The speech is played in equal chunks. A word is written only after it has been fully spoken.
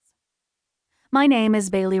My name is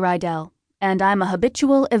Bailey Rydell, and I'm a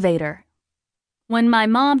habitual evader. When my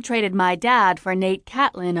mom traded my dad for Nate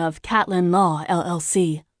Catlin of Catlin Law,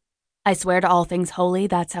 LLC, I swear to all things holy,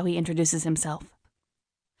 that's how he introduces himself.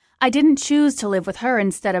 I didn't choose to live with her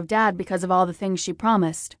instead of Dad because of all the things she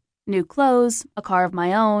promised. New clothes, a car of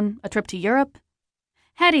my own, a trip to Europe.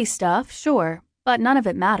 Heady stuff, sure, but none of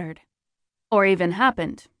it mattered. Or even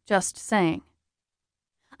happened, just saying.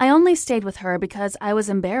 I only stayed with her because I was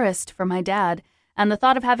embarrassed for my dad, and the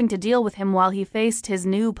thought of having to deal with him while he faced his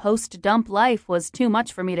new post-dump life was too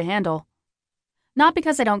much for me to handle. Not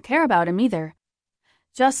because I don't care about him either.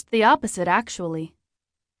 Just the opposite, actually.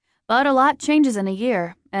 But a lot changes in a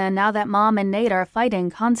year, and now that Mom and Nate are fighting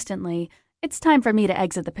constantly, it's time for me to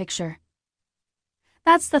exit the picture.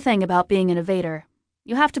 That's the thing about being an evader.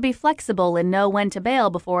 You have to be flexible and know when to bail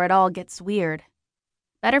before it all gets weird.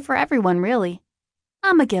 Better for everyone, really.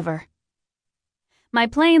 I'm a giver. My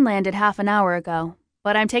plane landed half an hour ago,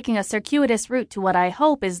 but I'm taking a circuitous route to what I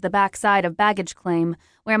hope is the backside of baggage claim,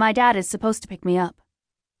 where my dad is supposed to pick me up.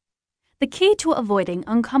 The key to avoiding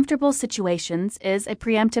uncomfortable situations is a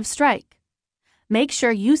preemptive strike. Make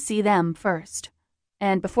sure you see them first.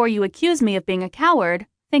 And before you accuse me of being a coward,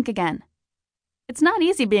 think again. It's not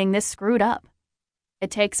easy being this screwed up. It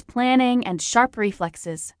takes planning and sharp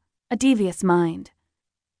reflexes, a devious mind.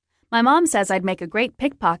 My mom says I'd make a great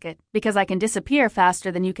pickpocket because I can disappear faster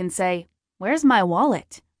than you can say, "Where's my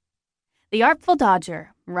wallet?" The Artful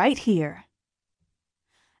Dodger, right here.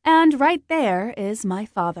 And right there is my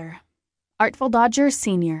father. Artful Dodger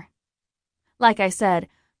Sr. Like I said,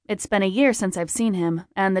 it's been a year since I've seen him,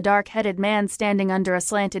 and the dark-headed man standing under a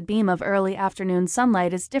slanted beam of early afternoon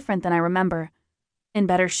sunlight is different than I remember. In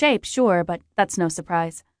better shape, sure, but that's no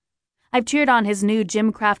surprise. I've cheered on his new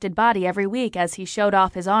gym-crafted body every week as he showed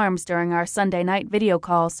off his arms during our Sunday night video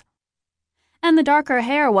calls. And the darker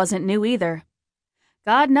hair wasn't new either.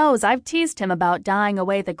 God knows I've teased him about dyeing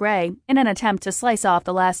away the gray in an attempt to slice off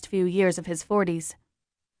the last few years of his 40s.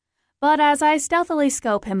 But as I stealthily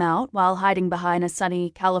scope him out while hiding behind a sunny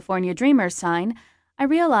California Dreamers sign, I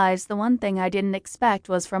realized the one thing I didn't expect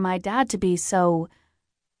was for my dad to be so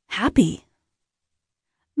happy.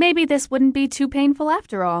 Maybe this wouldn't be too painful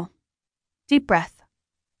after all. Deep breath.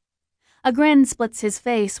 A grin splits his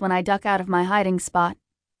face when I duck out of my hiding spot.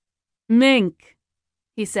 Mink,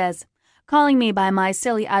 he says, calling me by my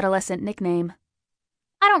silly adolescent nickname.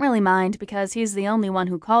 I don't really mind because he's the only one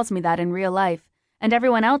who calls me that in real life, and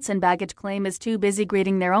everyone else in baggage claim is too busy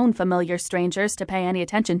greeting their own familiar strangers to pay any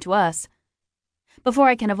attention to us. Before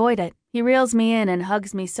I can avoid it, he reels me in and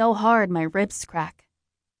hugs me so hard my ribs crack.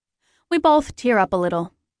 We both tear up a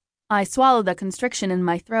little. I swallow the constriction in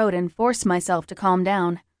my throat and force myself to calm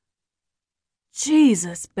down.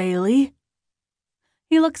 Jesus, Bailey.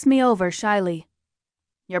 He looks me over shyly.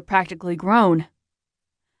 You're practically grown.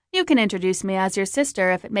 You can introduce me as your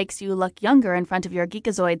sister if it makes you look younger in front of your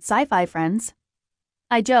geekazoid sci-fi friends.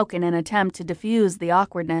 I joke in an attempt to diffuse the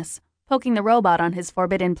awkwardness, poking the robot on his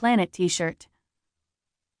Forbidden Planet t-shirt.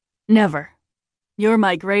 Never. You're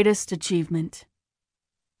my greatest achievement.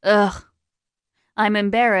 Ugh. I'm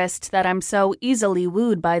embarrassed that I'm so easily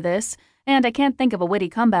wooed by this, and I can't think of a witty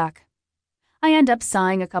comeback. I end up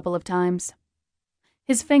sighing a couple of times.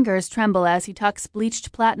 His fingers tremble as he tucks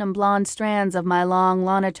bleached platinum blonde strands of my long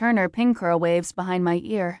Lana Turner pin curl waves behind my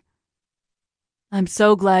ear. I'm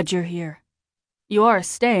so glad you're here. You are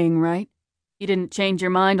staying, right? You didn't change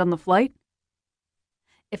your mind on the flight?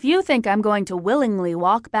 If you think I'm going to willingly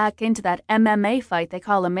walk back into that MMA fight they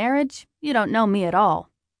call a marriage, you don't know me at all.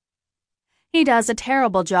 He does a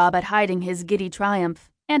terrible job at hiding his giddy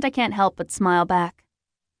triumph, and I can't help but smile back.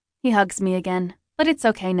 He hugs me again, but it's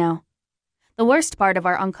okay now. The worst part of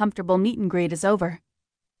our uncomfortable meet and greet is over.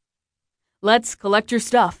 Let's collect your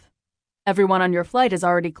stuff. Everyone on your flight has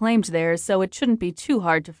already claimed theirs, so it shouldn't be too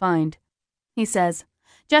hard to find, he says,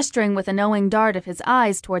 gesturing with a knowing dart of his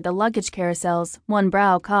eyes toward the luggage carousels, one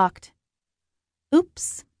brow cocked.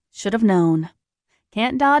 Oops, should have known.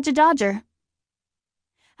 Can't dodge a dodger.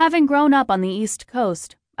 Having grown up on the East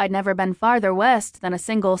Coast, I'd never been farther west than a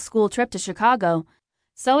single school trip to Chicago,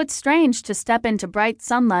 so it's strange to step into bright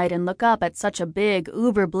sunlight and look up at such a big,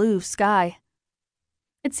 uber-blue sky.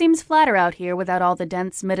 It seems flatter out here without all the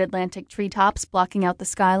dense mid-Atlantic treetops blocking out the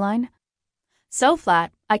skyline. So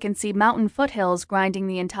flat, I can see mountain foothills grinding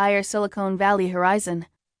the entire Silicon Valley horizon.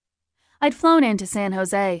 I'd flown into San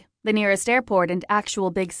Jose, the nearest airport and actual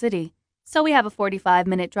big city, so we have a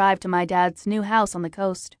 45-minute drive to my dad's new house on the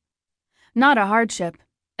coast. Not a hardship,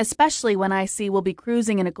 especially when I see we'll be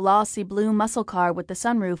cruising in a glossy blue muscle car with the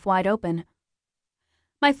sunroof wide open.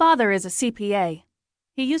 My father is a CPA.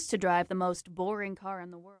 He used to drive the most boring car in the world.